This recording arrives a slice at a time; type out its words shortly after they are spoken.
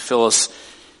fill us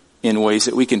in ways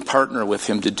that we can partner with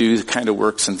him to do the kind of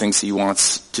works and things he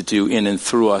wants to do in and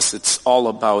through us. It's all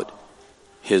about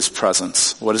his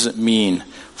presence. What does it mean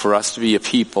for us to be a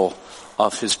people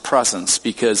of his presence?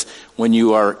 Because when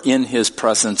you are in his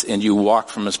presence and you walk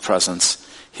from his presence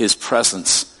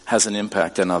has an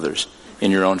impact on others.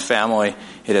 In your own family,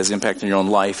 it has impact on your own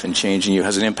life and changing you. It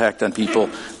has an impact on people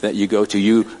that you go to.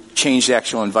 You change the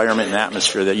actual environment and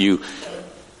atmosphere that you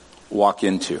walk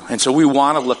into. And so we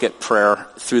want to look at prayer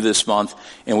through this month,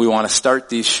 and we want to start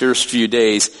these first few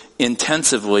days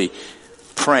intensively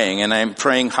praying. And I'm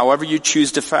praying however you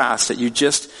choose to fast, that you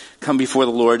just come before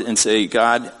the Lord and say,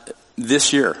 God,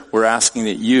 this year I'm asking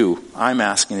that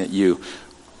you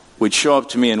would show up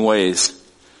to me in ways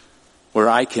where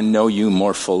I can know you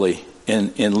more fully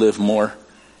and live more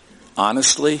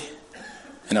honestly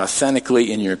and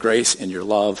authentically in your grace and your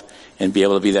love, and be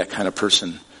able to be that kind of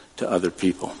person to other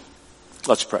people.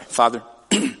 Let's pray. Father,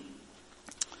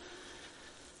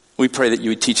 we pray that you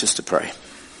would teach us to pray.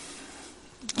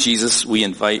 Jesus, we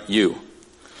invite you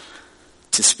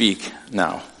to speak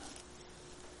now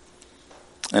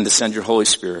and to send your Holy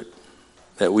Spirit,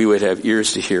 that we would have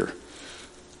ears to hear,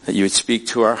 that you would speak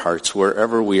to our hearts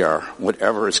wherever we are,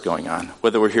 whatever is going on,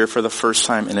 whether we're here for the first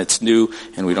time and it's new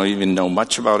and we don't even know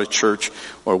much about a church,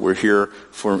 or we're here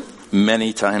for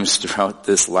many times throughout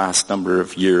this last number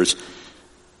of years.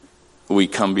 We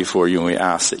come before you and we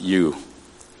ask that you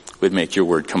would make your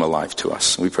word come alive to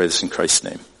us. We pray this in Christ's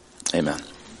name. Amen.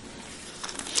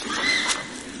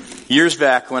 Years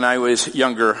back when I was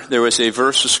younger, there was a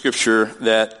verse of scripture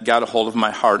that got a hold of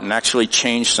my heart and actually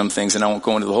changed some things, and I won't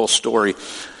go into the whole story.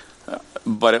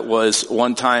 But it was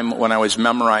one time when I was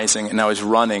memorizing and I was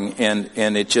running,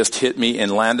 and it just hit me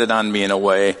and landed on me in a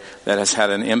way that has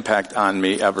had an impact on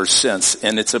me ever since.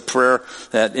 And it's a prayer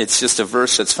it's just a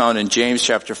verse that's found in James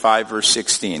chapter 5 verse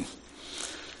 16.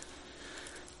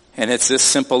 And it's this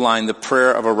simple line: the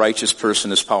prayer of a righteous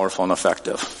person is powerful and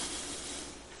effective.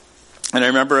 And I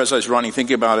remember as I was running,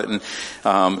 thinking about it,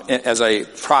 and as I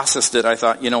processed it, I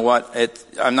thought, you know what,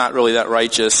 I'm not really that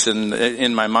righteous, and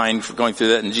in my mind going through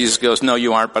that, and Jesus goes, no,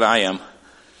 you aren't, but I am.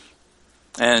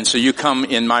 And so you come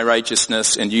in my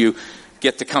righteousness, and you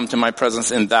get to come to my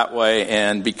presence in that way,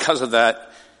 and because of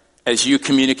that, as you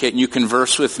communicate and you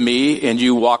converse with me, and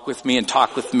you walk with me and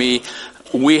talk with me,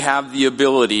 we have the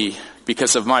ability,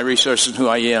 because of my resources and who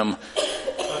I am,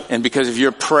 and because of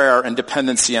your prayer and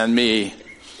dependency on me,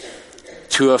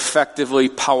 to effectively,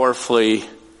 powerfully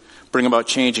bring about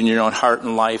change in your own heart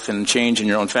and life, and change in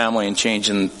your own family, and change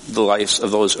in the lives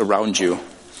of those around you.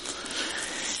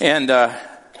 And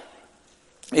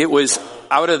it was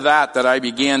out of that I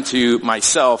began to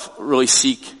myself really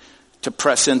seek to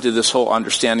press into this whole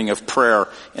understanding of prayer,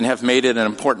 and have made it an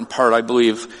important part, I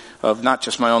believe, of not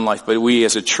just my own life, but we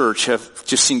as a church have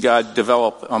just seen God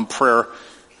develop prayer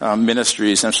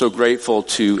ministries. I'm so grateful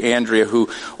to Andrea,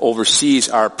 who oversees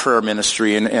our prayer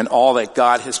ministry, and all that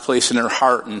God has placed in her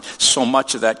heart, and so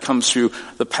much of that comes through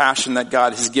the passion that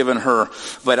God has given her.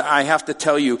 But I have to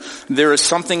tell you, there is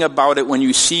something about it when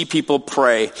you see people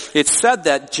pray. It's said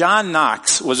that John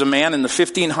Knox was a man in the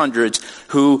 1500s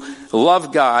who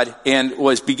loved God and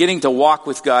was beginning to walk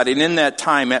with God, and in that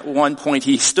time, at one point,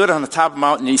 he stood on the top of a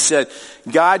mountain and he said,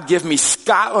 God, give me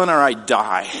Scotland or I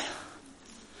die.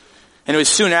 And it was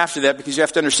soon after that, because you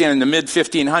have to understand, in the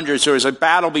mid-1500s, there was a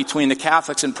battle between the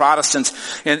Catholics and Protestants,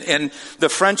 and the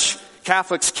French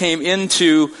Catholics came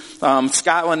into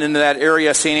Scotland, into that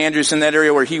area, St. Andrews, in that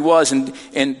area where he was,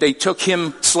 and they took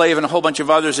him slave and a whole bunch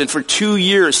of others, and for 2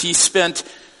 years, he spent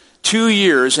 2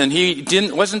 years, and he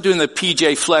wasn't doing the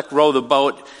P.J. Fleck row the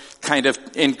boat kind of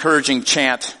encouraging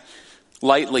chant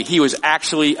lightly. He was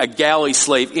actually a galley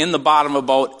slave in the bottom of a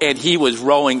boat, and he was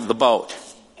rowing the boat.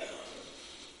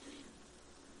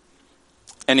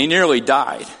 And he nearly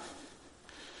died.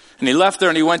 And he left there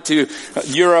and he went to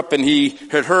Europe, and he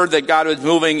had heard that God was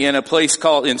moving in a place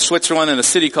in Switzerland, in a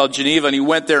city called Geneva, and he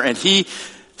went there and he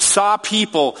saw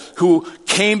people who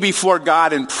came before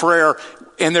God in prayer,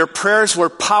 and their prayers were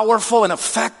powerful and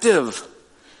effective.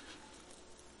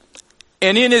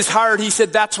 And in his heart, he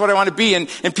said, that's what I want to be. And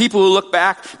people who look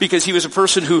back, because he was a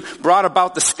person who brought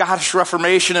about the Scottish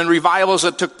Reformation and revivals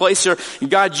that took place there, and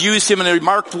God used him in a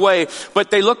marked way. But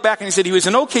they look back and he said he was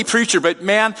an okay preacher, but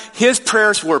man, his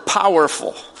prayers were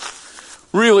powerful.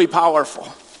 Really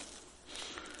powerful.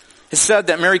 It said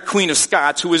that Mary Queen of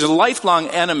Scots, who was a lifelong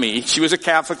enemy, she was a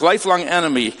Catholic, lifelong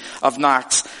enemy of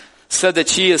Knox, said that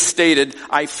she has stated,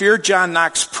 I fear John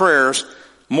Knox's prayers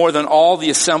more than all the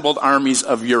assembled armies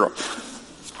of Europe.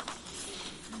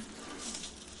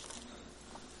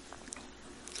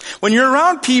 When you're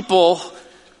around people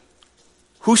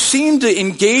who seem to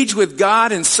engage with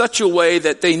God in such a way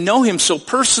that they know him so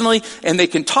personally and they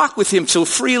can talk with him so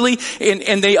freely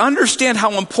and they understand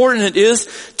how important it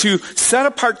is to set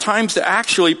apart times to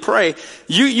actually pray,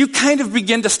 you kind of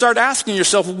begin to start asking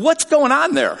yourself, what's going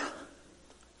on there?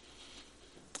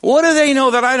 What do they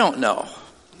know that I don't know?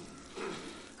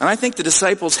 And I think the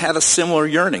disciples had a similar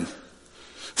yearning.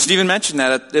 Stephen mentioned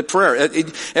that at prayer.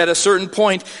 At a certain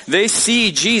point, they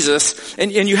see Jesus,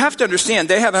 and you have to understand,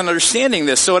 they have an understanding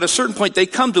this. So at a certain point, they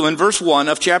come to, in verse 1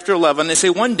 of chapter 11, they say,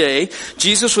 one day,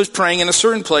 Jesus was praying in a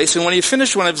certain place, and when he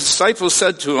finished, one of his disciples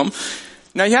said to him,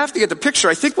 now you have to get the picture,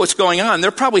 I think what's going on,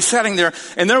 they're probably sitting there,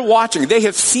 and they're watching. They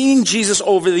have seen Jesus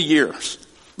over the years.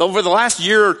 Over the last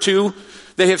year or two,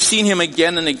 they have seen him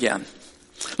again and again.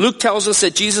 Luke tells us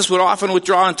that Jesus would often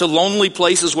withdraw into lonely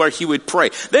places where he would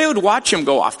pray. They would watch him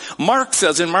go off. Mark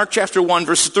says in Mark chapter 1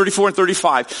 verses 34 and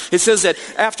 35, it says that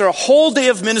after a whole day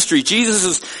of ministry,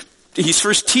 he's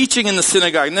first teaching in the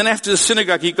synagogue, and then after the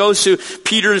synagogue he goes to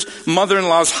Peter's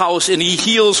mother-in-law's house and he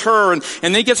heals her, and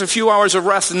then he gets a few hours of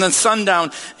rest, and then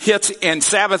sundown hits and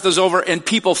Sabbath is over and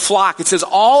people flock. It says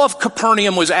all of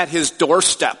Capernaum was at his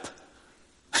doorstep.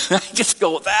 I just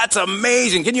go, that's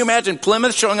amazing. Can you imagine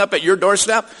Plymouth showing up at your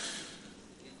doorstep?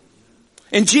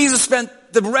 And Jesus spent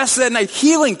the rest of that night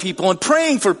healing people and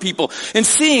praying for people and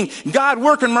seeing God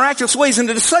work in miraculous ways. And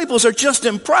the disciples are just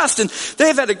impressed. And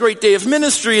they've had a great day of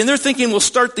ministry. And they're thinking we'll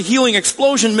start the healing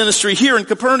explosion ministry here in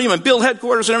Capernaum and build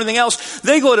headquarters and everything else.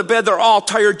 They go to bed. They're all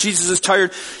tired. Jesus is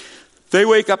tired. They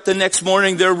wake up the next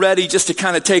morning, they're ready just to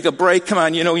kind of take a break. Come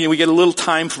on, we get a little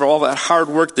time for all that hard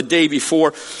work the day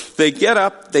before. They get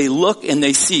up, they look, and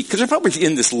they see, because they're probably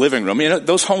in this living room.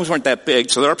 Those homes weren't that big,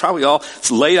 so they're probably all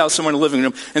laid out somewhere in the living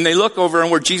room. And they look over, and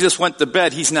where Jesus went to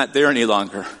bed, he's not there any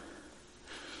longer.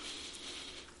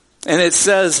 And it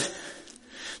says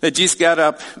that Jesus got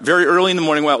up very early in the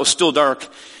morning while it was still dark,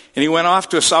 and he went off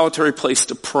to a solitary place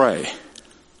to pray.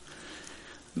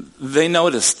 They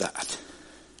noticed that.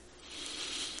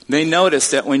 They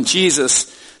noticed that when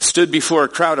Jesus stood before a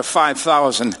crowd of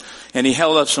 5,000 and he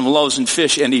held up some loaves and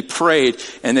fish and he prayed,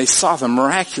 and they saw the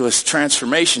miraculous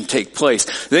transformation take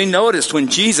place. They noticed when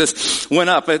Jesus went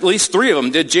up, at least 3 of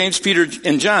them did, James, Peter,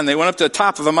 and John. They went up to the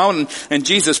top of the mountain and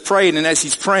Jesus prayed, and as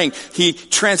he's praying, he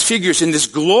transfigures and this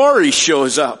glory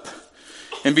shows up.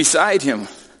 And beside him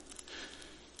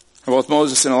are both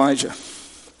Moses and Elijah.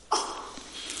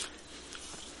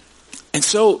 And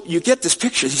so you get this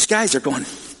picture. These guys are going,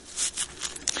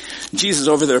 Jesus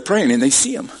over there praying, and they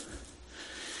see him.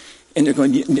 And they're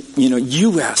going,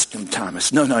 you asked him,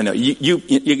 Thomas. No.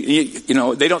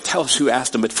 They don't tell us who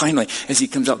asked him, but finally, as he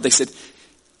comes out, they said,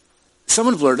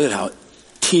 someone blurted out,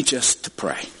 teach us to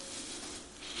pray.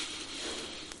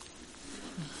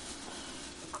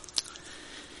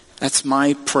 That's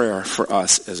my prayer for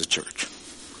us as a church.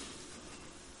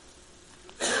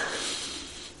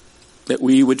 That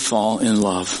we would fall in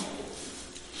love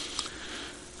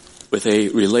with a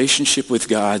relationship with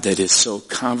God that is so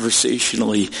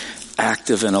conversationally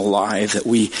active and alive that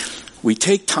we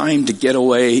take time to get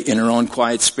away in our own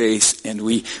quiet space, and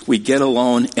we get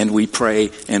alone and we pray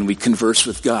and we converse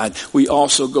with God. We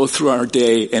also go through our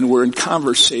day and we're in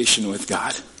conversation with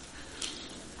God.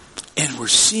 And we're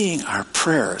seeing our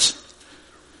prayers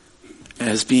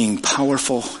as being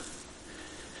powerful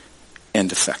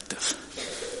and effective.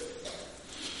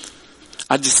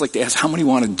 I'd just like to ask, how many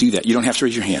want to do that? You don't have to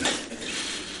raise your hand.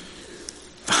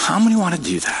 But how many want to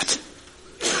do that?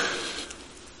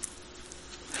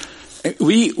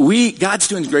 God's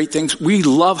doing great things. We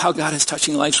love how God is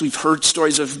touching lives. We've heard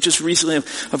stories of just recently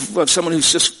of someone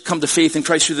who's just come to faith in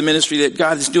Christ through the ministry that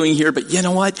God is doing here. But you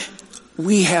know what?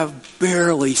 We have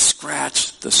barely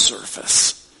scratched the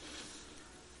surface.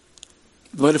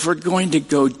 But if we're going to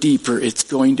go deeper, it's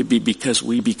going to be because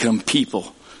we become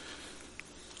people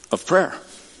of prayer.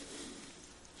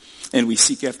 And we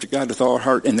seek after God with all our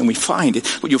heart, and then we find it.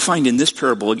 What you'll find in this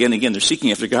parable, again, they're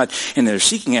seeking after God, and they're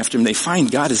seeking after him. They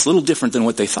find God is a little different than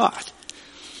what they thought.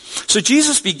 So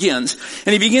Jesus begins,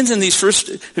 and he begins in these first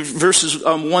verses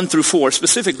 1 through 4,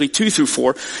 specifically 2 through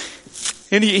 4.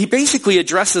 And he basically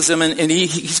addresses them, and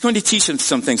he's going to teach them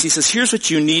some things. He says, here's what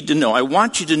you need to know. I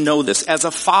want you to know this. As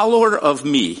a follower of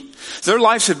me, their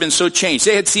lives have been so changed.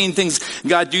 They had seen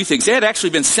God do things. They had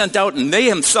actually been sent out, and they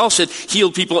themselves had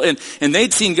healed people, and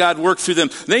they'd seen God work through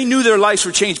them. They knew their lives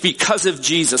were changed because of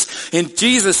Jesus. And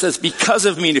Jesus says, because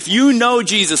of me. And if you know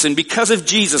Jesus, and because of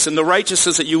Jesus, and the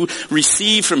righteousness that you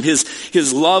receive from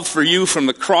his love for you from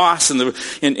the cross, and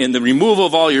the removal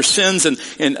of all your sins, and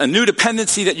a new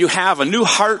dependency that you have, a new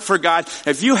heart for God.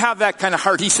 If you have that kind of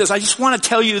heart, he says, I just want to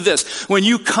tell you this. When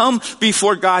you come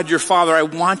before God, your Father, I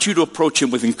want you to approach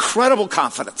him with incredible incredible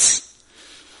confidence.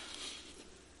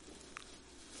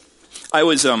 I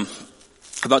was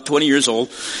about 20 years old,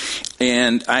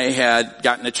 and I had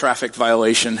gotten a traffic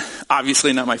violation.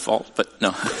 Obviously not my fault, but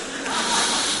no.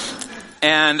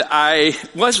 And I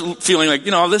was feeling like,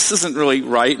 this isn't really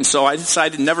right. And so I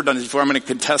decided, never done this before, I'm going to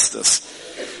contest this.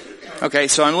 Okay,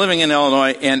 so I'm living in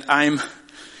Illinois, and I'm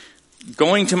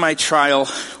going to my trial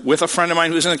with a friend of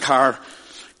mine who's in the car,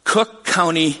 Cook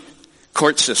County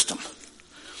court system.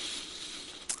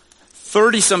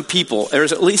 30-some people,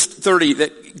 there's at least 30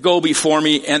 that go before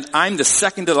me, and I'm the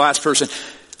second to the last person.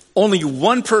 Only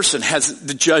one person has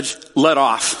the judge let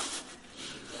off.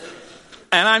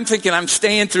 And I'm thinking, I'm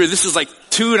staying through, this is like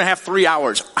 2.5, 3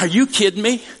 hours. Are you kidding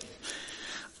me?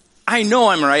 I know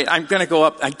I'm right. I'm going to go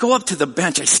up. I go up to the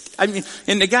bench.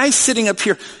 And the guy's sitting up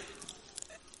here.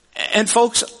 And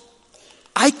folks,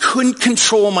 I couldn't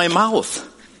control my mouth.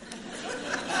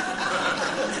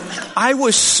 I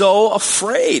was so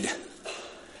afraid.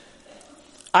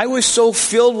 I was so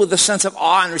filled with a sense of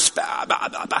awe and respect.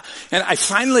 And I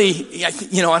finally,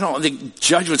 the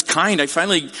judge was kind. I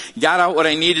finally got out what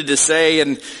I needed to say,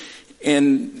 and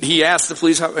he asked the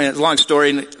police, long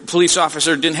story, and the police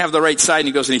officer didn't have the right side,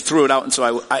 and he threw it out, and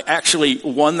so I actually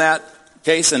won that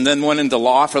case and then went into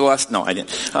law for the last, no, I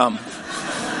didn't.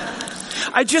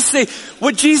 I just say,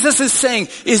 what Jesus is saying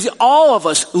is all of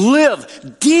us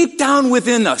live deep down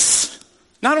within us.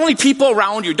 Not only people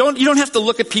around you. You don't have to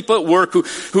look at people at work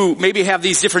who maybe have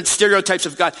these different stereotypes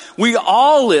of God. We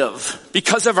all live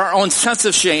because of our own sense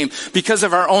of shame, because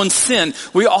of our own sin.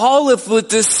 We all live with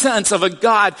this sense of a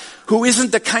God who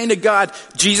isn't the kind of God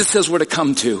Jesus says we're to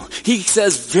come to. He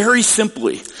says very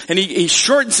simply, and he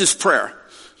shortens his prayer.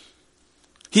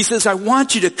 He says, I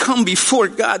want you to come before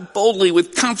God boldly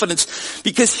with confidence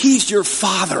because he's your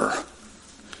Father.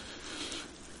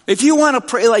 If you want to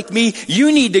pray like me,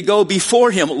 you need to go before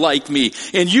him like me.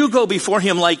 And you go before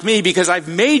him like me because I've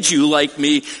made you like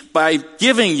me by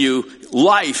giving you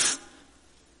life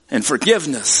and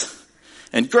forgiveness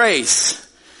and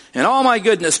grace and all my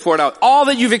goodness poured out. All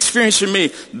that you've experienced from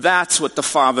me, that's what the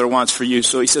Father wants for you.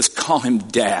 So he says, call him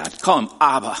Dad. Call him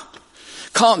Abba.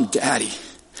 Call him Daddy.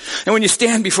 And when you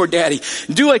stand before Daddy,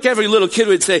 do like every little kid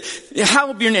would say,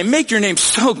 hallowed be your name. Make your name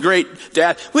so great,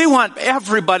 Dad. We want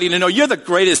everybody to know you're the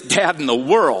greatest dad in the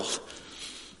world.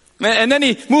 And then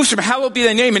he moves from hallowed be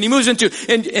thy name, and he moves into,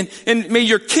 and may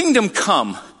your kingdom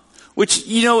come. Which,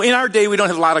 in our day we don't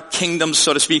have a lot of kingdoms,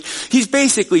 so to speak. He's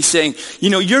basically saying,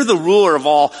 you're the ruler of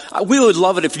all. We would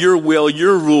love it if your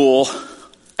rule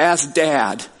as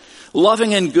Dad,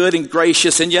 loving and good and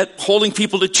gracious, and yet holding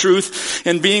people to truth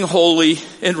and being holy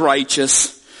and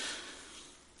righteous.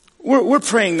 We're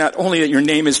praying not only that your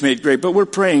name is made great, but we're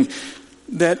praying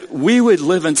that we would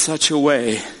live in such a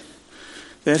way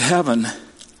that heaven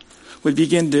would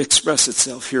begin to express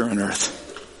itself here on earth.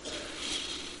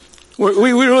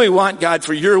 We really want, God,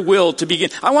 for your will to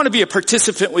begin. I want to be a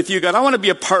participant with you, God. I want to be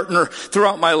a partner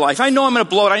throughout my life. I know I'm going to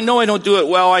blow it. I know I don't do it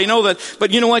well. I know that.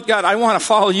 But you know what, God? I want to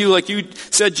follow you like you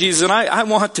said, Jesus. And I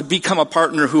want to become a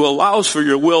partner who allows for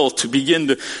your will to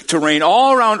begin to reign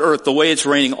all around earth the way it's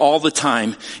raining all the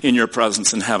time in your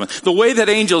presence in heaven. The way that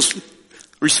angels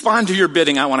respond to your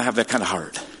bidding, I want to have that kind of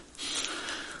heart.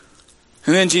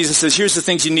 And then Jesus says, here's the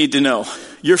things you need to know.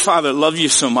 Your Father loves you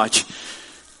so much.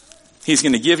 He's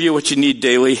going to give you what you need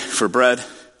daily for bread. He's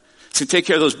going to take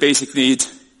care of those basic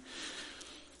needs.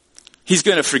 He's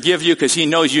going to forgive you because he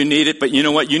knows you need it, but you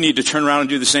know what? You need to turn around and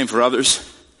do the same for others.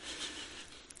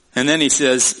 And then he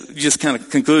says, just kind of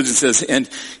concludes and says, and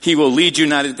he will lead you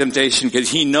not into temptation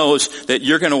because he knows that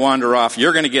you're going to wander off.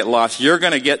 You're going to get lost. You're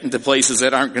going to get into places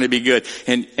that aren't going to be good.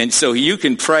 And so you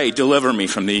can pray, deliver me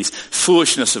from these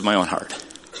foolishness of my own heart.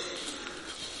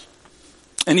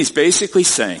 And he's basically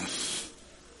saying,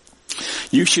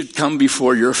 you should come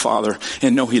before your Father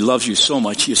and know he loves you so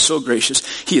much. He is so gracious.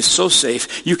 He is so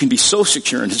safe. You can be so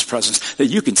secure in his presence that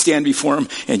you can stand before him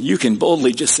and you can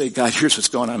boldly just say, God, here's what's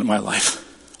going on in my life.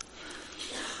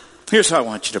 Here's how I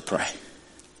want you to pray.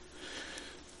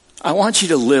 I want you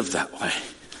to live that way.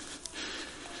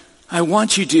 I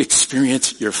want you to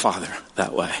experience your Father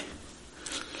that way.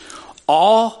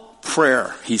 All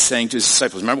prayer, he's saying to his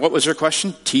disciples. Remember, what was their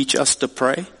question? Teach us to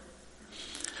pray.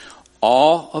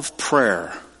 All of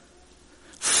prayer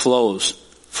flows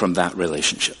from that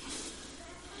relationship.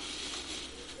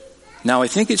 Now, I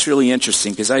think it's really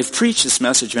interesting because I've preached this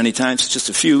message many times. Just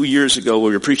a few years ago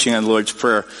we were preaching on the Lord's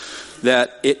Prayer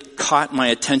that it caught my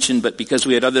attention, but because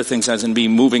we had other things I was going to be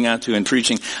moving on to and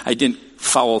preaching, I didn't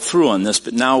follow through on this,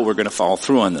 but now we're going to follow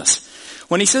through on this.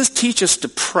 When he says teach us to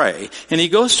pray, and he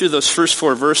goes through those first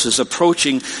 4 verses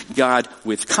approaching God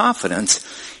with confidence,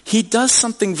 he does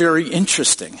something very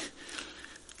interesting.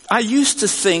 I used to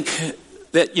think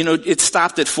that, it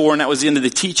stopped at 4 and that was the end of the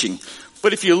teaching.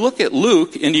 But if you look at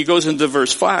Luke and he goes into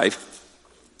verse 5,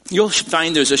 you'll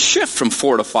find there's a shift from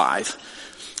 4 to 5.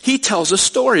 He tells a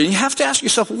story, and you have to ask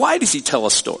yourself, why does he tell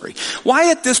a story? Why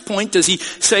at this point does he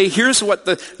say, here's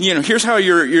how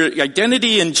your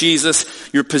identity in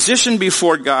Jesus, your position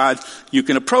before God, you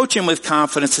can approach him with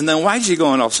confidence, and then why does he go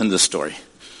on else into the story?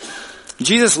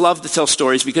 Jesus loved to tell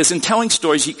stories because in telling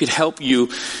stories, he could help you,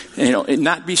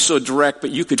 not be so direct, but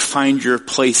you could find your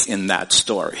place in that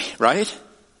story, right?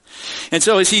 And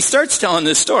so as he starts telling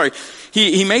this story,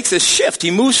 he makes a shift.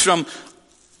 He moves from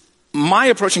my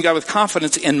approaching God with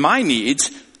confidence in my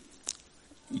needs,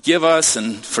 give us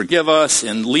and forgive us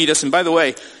and lead us. And by the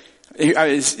way,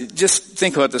 just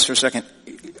think about this for a second.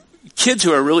 Kids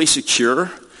who are really secure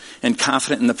and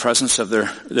confident in the presence of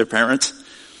their parents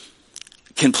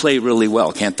can play really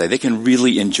well, can't they? They can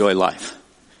really enjoy life.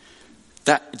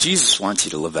 Jesus wants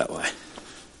you to live that way.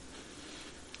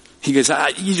 He goes,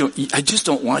 I just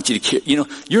don't want you to carry,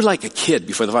 you're like a kid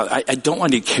before the Father. I don't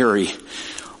want you to carry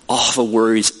all the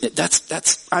worries.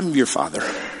 I'm your Father.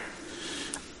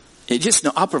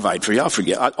 I'll provide for you. I'll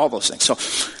forgive all those things. So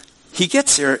he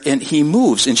gets there and he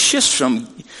moves and shifts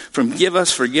from give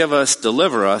us, forgive us,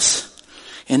 deliver us.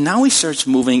 And now he starts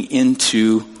moving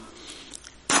into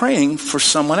praying for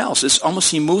someone else. It's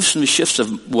almost, he moves from the shifts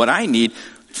of what I need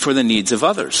for the needs of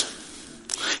others.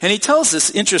 And he tells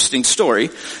this interesting story.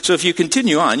 So if you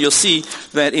continue on, you'll see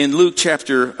that in Luke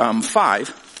chapter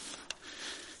 5,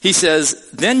 he says,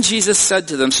 then Jesus said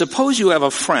to them, suppose you have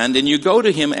a friend and you go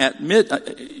to him at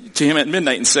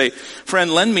midnight and say,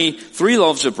 friend, lend me 3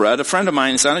 loaves of bread. A friend of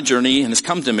mine is on a journey and has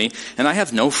come to me and I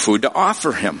have no food to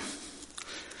offer him.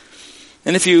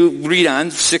 And if you read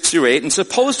on 6 through 8, and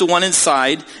suppose the one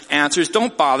inside answers,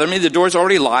 don't bother me, the door's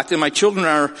already locked and my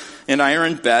children and I are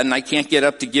in bed and I can't get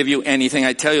up to give you anything.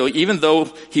 I tell you, even though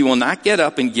he will not get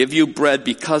up and give you bread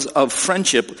because of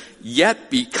friendship, yet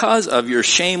because of your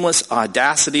shameless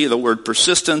audacity, the word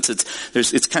persistence,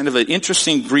 it's kind of an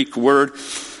interesting Greek word,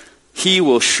 he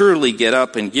will surely get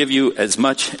up and give you as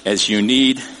much as you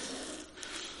need.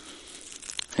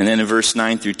 And then in verse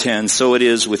 9 through 10, so it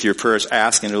is with your prayers,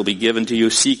 ask and it will be given to you,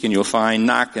 seek and you'll find,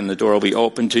 knock and the door will be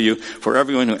open to you. For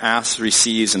everyone who asks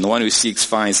receives, and the one who seeks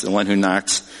finds, and the one who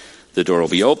knocks the door will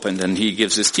be opened. And he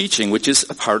gives this teaching, which is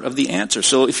a part of the answer.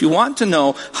 So if you want to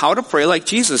know how to pray like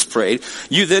Jesus prayed,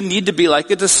 you then need to be like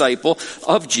a disciple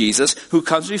of Jesus who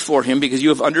comes before him because you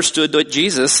have understood what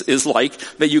Jesus is like,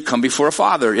 that you come before a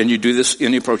Father and you do this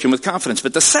and you approach him with confidence.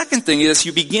 But the second thing is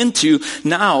you begin to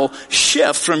now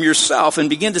shift from yourself and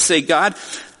begin to say, God,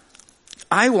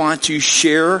 I want to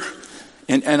share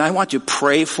and I want to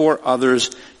pray for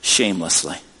others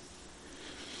shamelessly.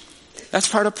 That's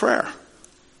part of prayer.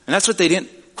 And that's what they didn't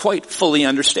quite fully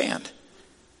understand.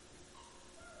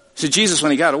 So Jesus,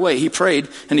 when he got away, he prayed,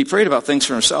 and he prayed about things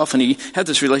for himself, and he had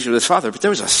this relationship with his Father. But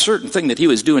there was a certain thing that he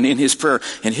was doing in his prayer,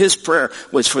 and his prayer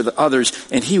was for the others,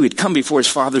 and he would come before his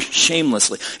Father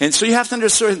shamelessly. And so you have to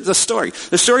understand the story.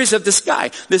 The story is of this guy.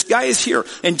 This guy is here,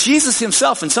 and Jesus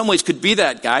himself in some ways could be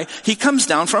that guy. He comes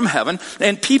down from heaven,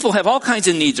 and people have all kinds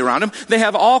of needs around him. They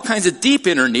have all kinds of deep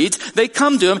inner needs. They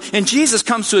come to him, and Jesus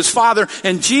comes to his Father,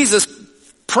 and Jesus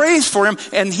prays for him,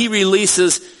 and he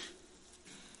releases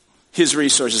his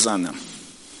resources on them.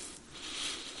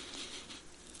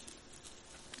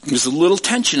 There's a little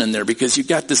tension in there because you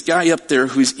got this guy up there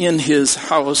who's in his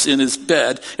house, in his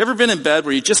bed. Ever been in bed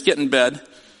where you just get in bed?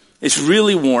 It's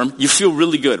really warm. You feel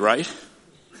really good, right?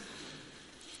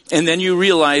 And then you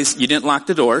realize you didn't lock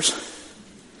the doors.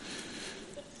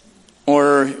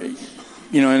 Or,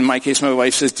 in my case, my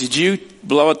wife says, did you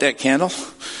blow out that candle?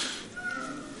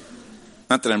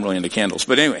 Not that I'm really into candles,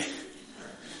 but anyway.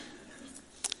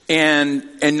 And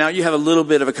now you have a little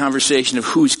bit of a conversation of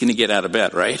who's going to get out of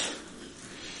bed, right?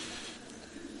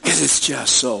 Because it's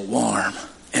just so warm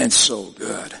and so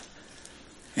good.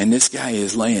 And this guy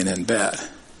is laying in bed.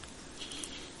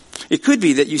 It could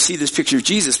be that you see this picture of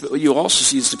Jesus, but what you also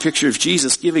see is the picture of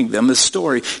Jesus giving them this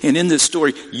story. And in this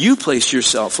story, you place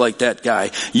yourself like that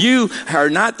guy. You are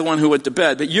not the one who went to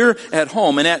bed, but you're at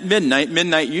home. And at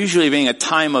midnight usually being a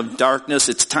time of darkness,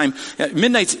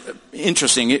 midnight's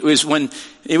interesting. It was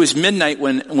midnight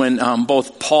when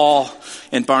both Paul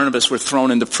and Barnabas were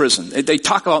thrown into prison. They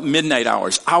talk about midnight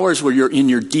hours where you're in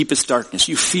your deepest darkness.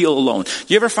 You feel alone.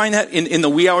 Do you ever find that in the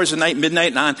wee hours of night,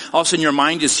 midnight and on, all of a sudden your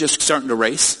mind is just starting to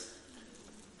race?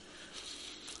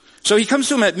 So he comes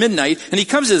to him at midnight, and he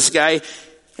comes to this guy,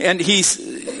 and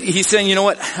he's saying, you know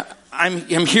what,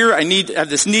 I'm here. I have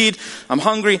this need. I'm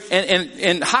hungry.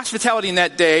 And hospitality in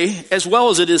that day, as well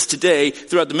as it is today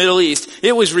throughout the Middle East,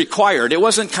 it was required. It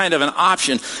wasn't kind of an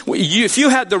option. If you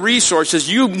had the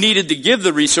resources, you needed to give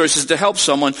the resources to help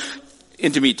someone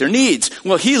and to meet their needs.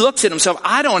 Well, he looks at himself,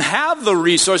 I don't have the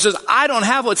resources, I don't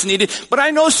have what's needed, but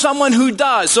I know someone who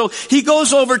does. So he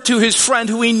goes over to his friend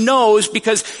who he knows,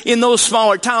 because in those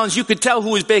smaller towns, you could tell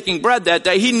who was baking bread that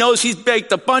day. He knows he's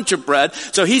baked a bunch of bread,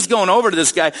 so he's going over to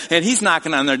this guy, and he's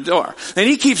knocking on their door. And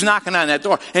he keeps knocking on that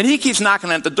door, and he keeps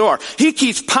knocking at the door. He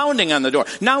keeps pounding on the door.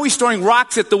 Now he's throwing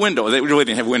rocks at the window. They really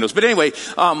didn't have windows, but anyway,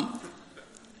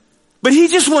 but he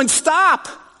just wouldn't stop.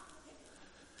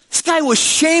 This guy was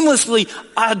shamelessly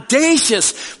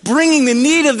audacious, bringing the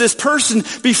need of this person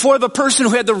before the person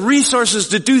who had the resources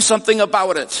to do something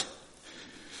about it.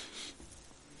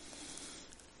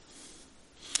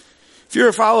 If you're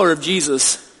a follower of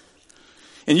Jesus,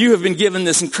 and you have been given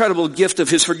this incredible gift of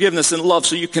his forgiveness and love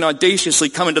so you can audaciously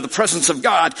come into the presence of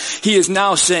God, he is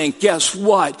now saying, guess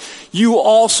what? You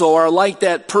also are like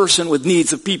that person with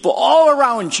needs of people all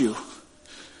around you,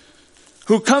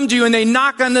 who come to you and they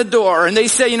knock on the door and they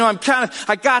say,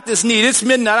 I got this need. It's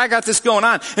midnight. I got this going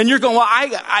on. And you're going,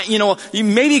 well,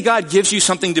 maybe God gives you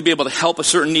something to be able to help a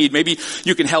certain need. Maybe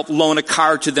you can help loan a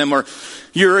car to them, or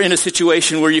you're in a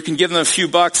situation where you can give them a few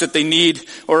bucks that they need,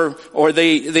 or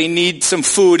they need some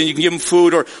food and you can give them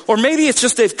food, or maybe it's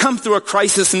just they've come through a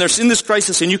crisis and they're in this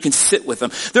crisis and you can sit with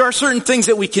them. There are certain things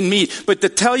that we can meet, but to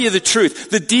tell you the truth,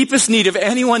 the deepest need of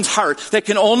anyone's heart that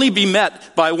can only be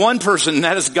met by one person, and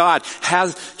that is God,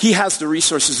 he has the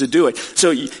resources to do it.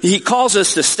 So he calls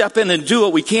us to step in and do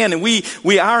what we can, and we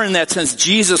are in that sense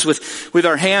Jesus with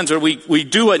our hands, or we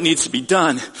do what needs to be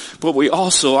done, but we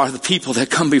also are the people that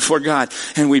come before God.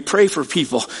 And we pray for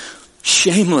people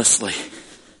shamelessly.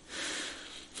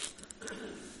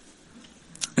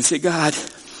 And say, God,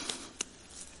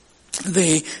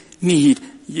 they need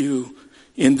you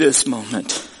in this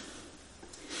moment.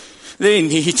 They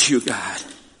need you, God.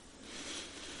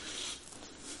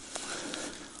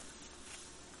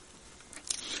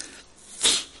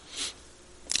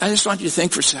 I just want you to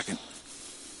think for a second.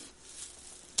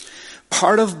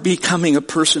 Part of becoming a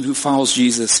person who follows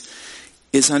Jesus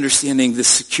is understanding the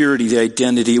security, the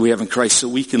identity we have in Christ, so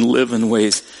we can live in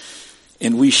ways,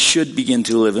 and we should begin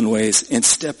to live in ways and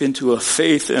step into a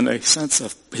faith and a sense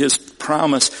of his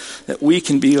promise that we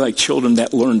can be like children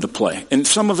that learn to play. And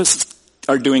some of us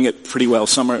are doing it pretty well.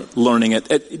 Some are learning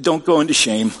it. Don't go into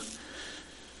shame.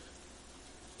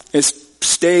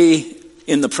 Stay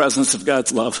in the presence of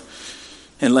God's love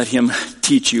and let him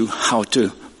teach you how to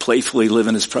playfully live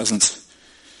in his presence.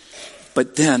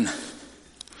 But then,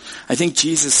 I think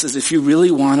Jesus says, if you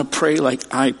really want to pray like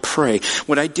I pray.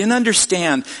 What I didn't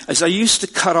understand is I used to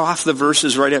cut off the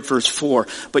verses right at verse 4,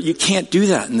 but you can't do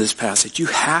that in this passage. You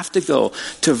have to go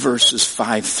to verses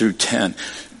 5 through 10.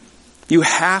 You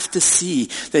have to see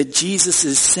that Jesus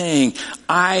is saying,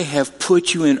 I have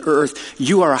put you in earth.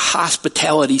 You are a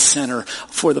hospitality center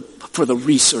for the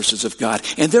resources of God.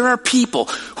 And there are people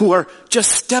who are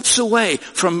just steps away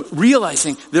from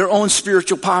realizing their own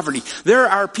spiritual poverty. There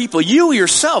are people, you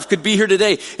yourself could be here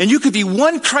today, and you could be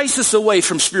one crisis away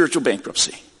from spiritual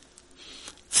bankruptcy.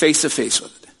 Face to face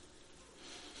with it.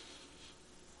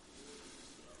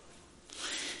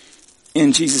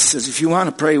 And Jesus says, if you want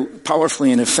to pray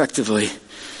powerfully and effectively,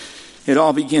 it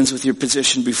all begins with your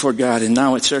position before God. And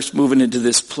now it starts moving into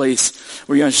this place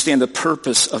where you understand the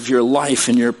purpose of your life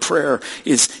and your prayer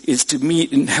is to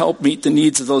meet and help meet the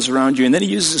needs of those around you. And then he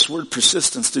uses this word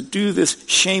persistence, to do this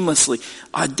shamelessly,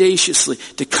 audaciously,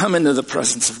 to come into the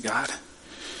presence of God.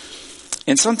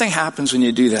 And something happens when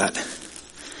you do that.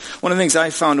 One of the things I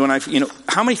found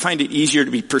how many find it easier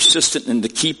to be persistent and to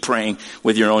keep praying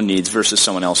with your own needs versus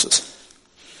someone else's?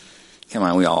 Come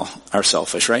on, we all are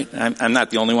selfish, right? I'm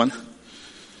not the only one.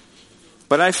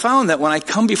 But I found that when I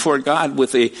come before God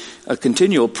with a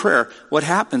continual prayer, what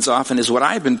happens often is what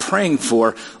I've been praying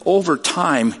for, over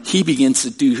time, he begins to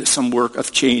do some work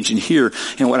of change in here.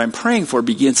 And what I'm praying for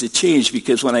begins to change,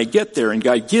 because when I get there and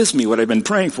God gives me what I've been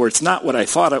praying for, it's not what I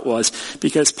thought it was.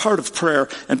 Because part of prayer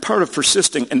and part of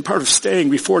persisting and part of staying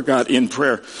before God in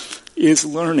prayer is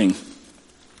learning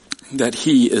that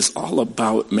he is all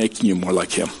about making you more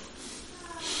like him.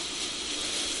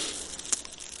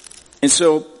 And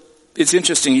so, it's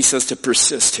interesting, he says to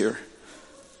persist here.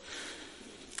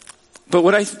 But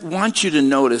what I want you to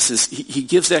notice is he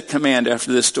gives that command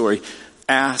after this story.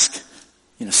 Ask,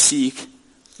 seek,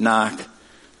 knock.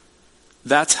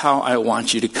 That's how I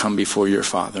want you to come before your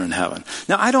Father in heaven.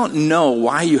 Now, I don't know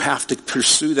why you have to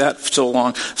pursue that so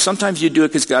long. Sometimes you do it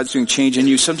because God's doing change in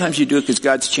you. Sometimes you do it because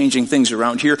God's changing things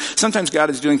around here. Sometimes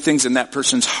God is doing things in that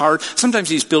person's heart. Sometimes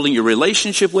he's building your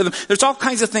relationship with them. There's all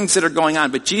kinds of things that are going on,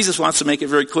 but Jesus wants to make it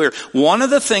very clear. One of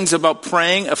the things about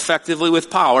praying effectively with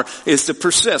power is to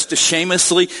persist, to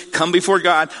shamelessly come before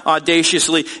God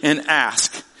audaciously and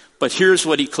ask. But here's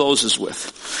what he closes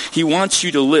with. He wants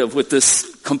you to live with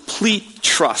this complete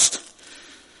trust.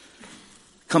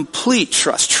 Complete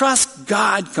trust. Trust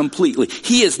God completely.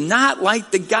 He is not like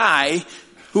the guy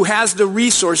who has the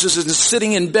resources and is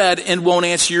sitting in bed and won't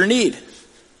answer your need.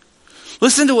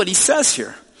 Listen to what he says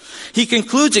here. He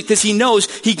concludes it because he knows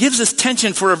he gives us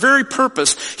tension for a very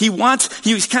purpose. He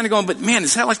was kind of going, but man,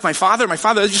 is that like my father? My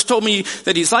father just told me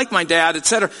that he's like my dad,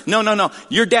 etc. No.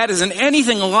 Your dad isn't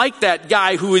anything like that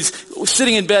guy who is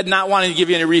sitting in bed not wanting to give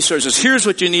you any resources. Here's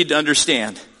what you need to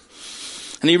understand.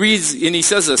 And he reads, and he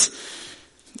says this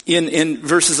in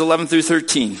verses 11 through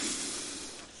 13.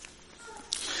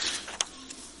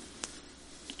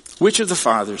 Which of the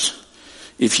fathers,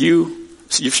 if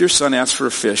your son asks for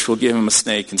a fish, we'll give him a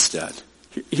snake instead?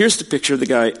 Here's the picture of the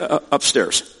guy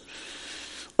upstairs.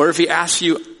 Or if he asks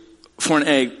you for an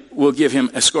egg, we'll give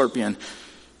him a scorpion.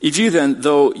 If you then,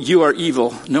 though you are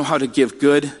evil, know how to give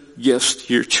good gifts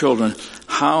to your children,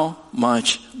 how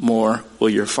much more will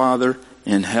your Father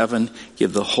in heaven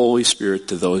give the Holy Spirit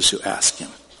to those who ask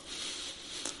him?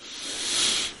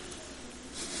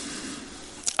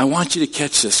 I want you to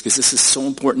catch this because this is so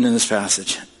important in this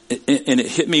passage. And it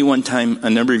hit me one time a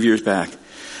number of years back.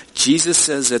 Jesus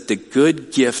says that the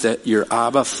good gift that your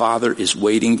Abba Father is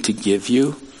waiting to give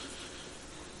you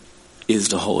is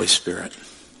the Holy Spirit.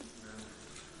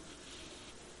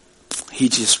 He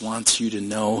just wants you to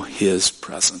know his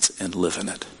presence and live in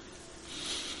it.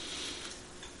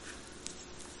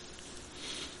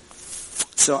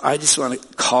 So I just want to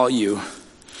call you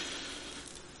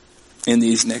in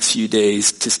these next few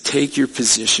days to take your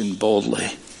position boldly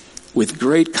with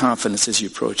great confidence as you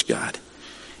approach God.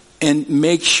 And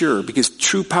make sure, because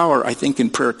true power, I think, in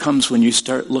prayer comes when you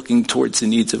start looking towards the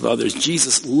needs of others.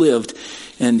 Jesus lived,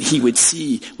 and he would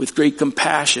see with great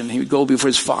compassion. He would go before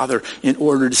his Father in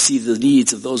order to see the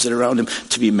needs of those that are around him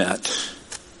to be met.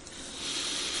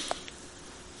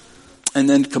 And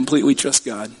then completely trust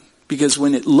God. Because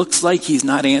when it looks like he's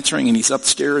not answering and he's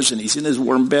upstairs and he's in his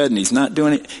warm bed and he's not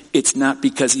doing it, it's not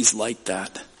because he's like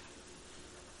that.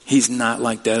 He's not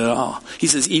like that at all. He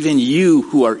says, even you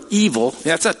who are evil,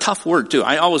 that's a tough word too.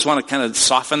 I always want to kind of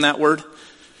soften that word.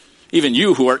 Even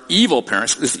you who are evil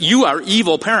parents, you are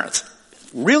evil parents.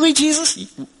 Really, Jesus?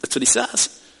 That's what he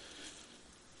says.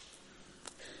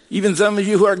 Even some of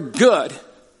you who are good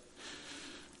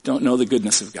don't know the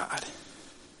goodness of God.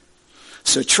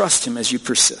 So trust him as you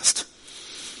persist.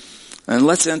 And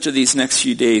let's enter these next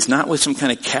few days, not with some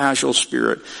kind of casual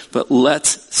spirit, but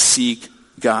let's seek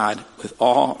God with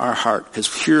all our heart,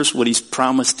 because here's what he's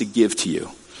promised to give to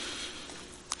you.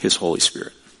 His Holy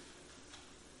Spirit.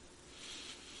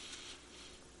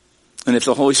 And if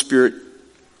the Holy Spirit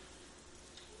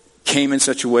came in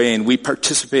such a way and we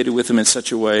participated with him in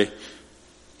such a way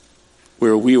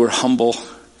where we were humble,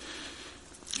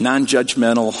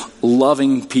 non-judgmental,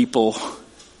 loving people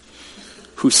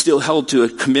who still held to a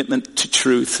commitment to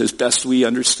truth as best we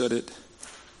understood it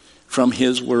from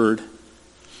his word,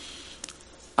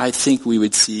 I think we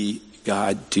would see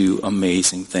God do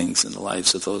amazing things in the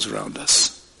lives of those around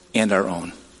us and our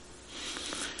own.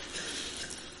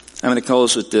 I'm going to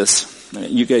close with this.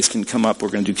 You guys can come up. We're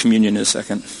going to do communion in a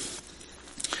second.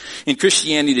 In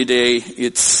Christianity today,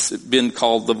 it's been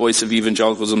called the voice of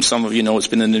evangelicalism. Some of you know it's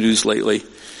been in the news lately.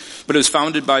 But it was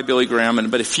founded by Billy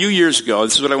Graham. But a few years ago,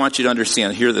 this is what I want you to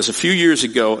understand. Hear this. A few years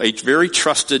ago, a very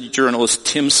trusted journalist,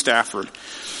 Tim Stafford,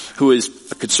 who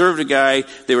is a conservative guy,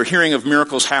 they were hearing of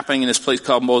miracles happening in this place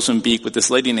called Mozambique with this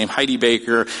lady named Heidi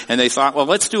Baker, and they thought, well,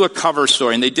 let's do a cover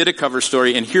story. And they did a cover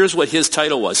story, and here's what his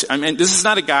title was. I mean, this is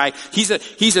not a guy, he's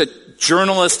a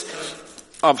journalist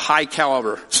of high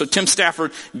caliber. So Tim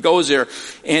Stafford goes there,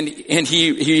 and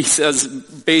he says,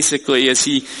 basically, as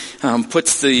he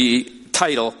puts the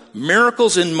title,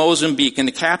 Miracles in Mozambique, and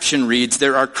the caption reads,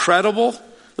 there are credible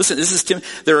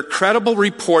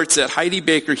reports that Heidi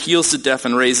Baker heals the deaf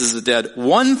and raises the dead.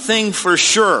 One thing for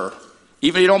sure,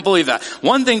 even if you don't believe that,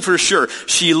 one thing for sure,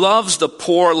 she loves the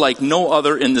poor like no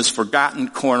other in this forgotten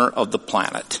corner of the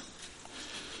planet.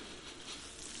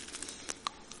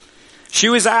 She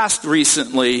was asked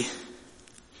recently,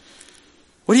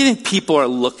 what do you think people are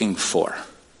looking for?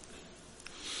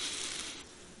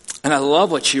 And I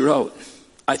love what she wrote.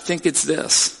 I think it's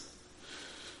this.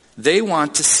 They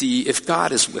want to see if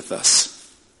God is with us.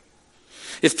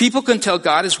 If people can tell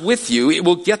God is with you, it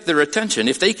will get their attention.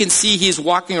 If they can see he's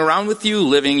walking around with you,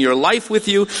 living your life with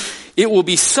you, it will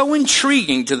be so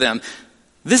intriguing to them.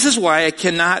 This is why I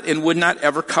cannot and would not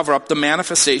ever cover up the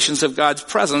manifestations of God's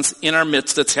presence in our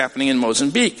midst that's happening in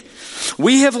Mozambique.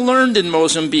 We have learned in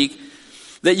Mozambique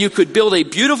that you could build a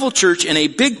beautiful church in a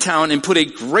big town and put a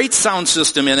great sound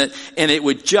system in it, and it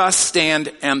would just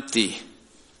stand empty.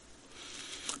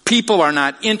 People are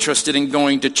not interested in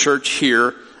going to church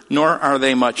here, nor are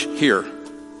they much here.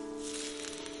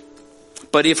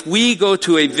 But if we go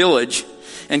to a village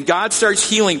and God starts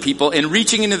healing people and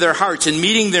reaching into their hearts and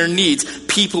meeting their needs,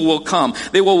 people will come.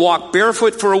 They will walk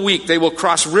barefoot for a week. They will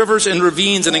cross rivers and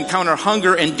ravines and encounter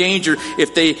hunger and danger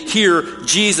if they hear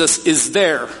Jesus is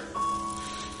there.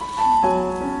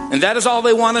 And that is all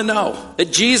they want to know,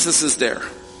 that Jesus is there.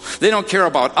 They don't care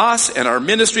about us and our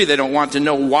ministry. They don't want to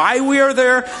know why we are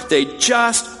there. They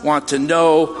just want to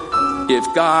know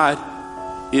if God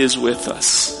is with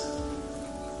us.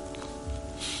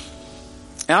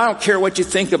 And I don't care what you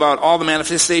think about all the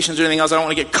manifestations or anything else. I don't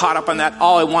want to get caught up on that.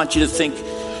 All I want you to think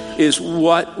is,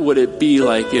 what would it be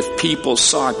like if people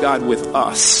saw God with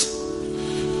us,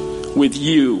 with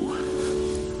you,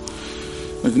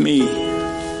 with me?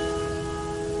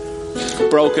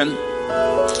 Broken,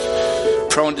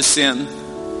 prone to sin,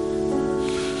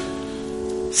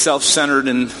 self-centered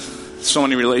in so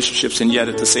many relationships, and yet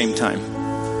at the same time,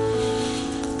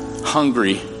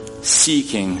 hungry,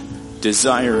 seeking,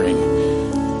 desiring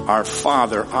our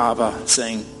Father, Abba,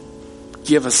 saying,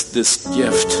 give us this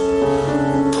gift.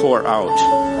 Pour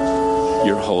out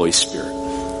your Holy Spirit.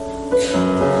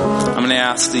 I'm going to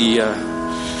ask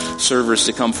the servers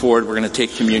to come forward. We're going to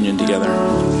take communion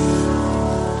together.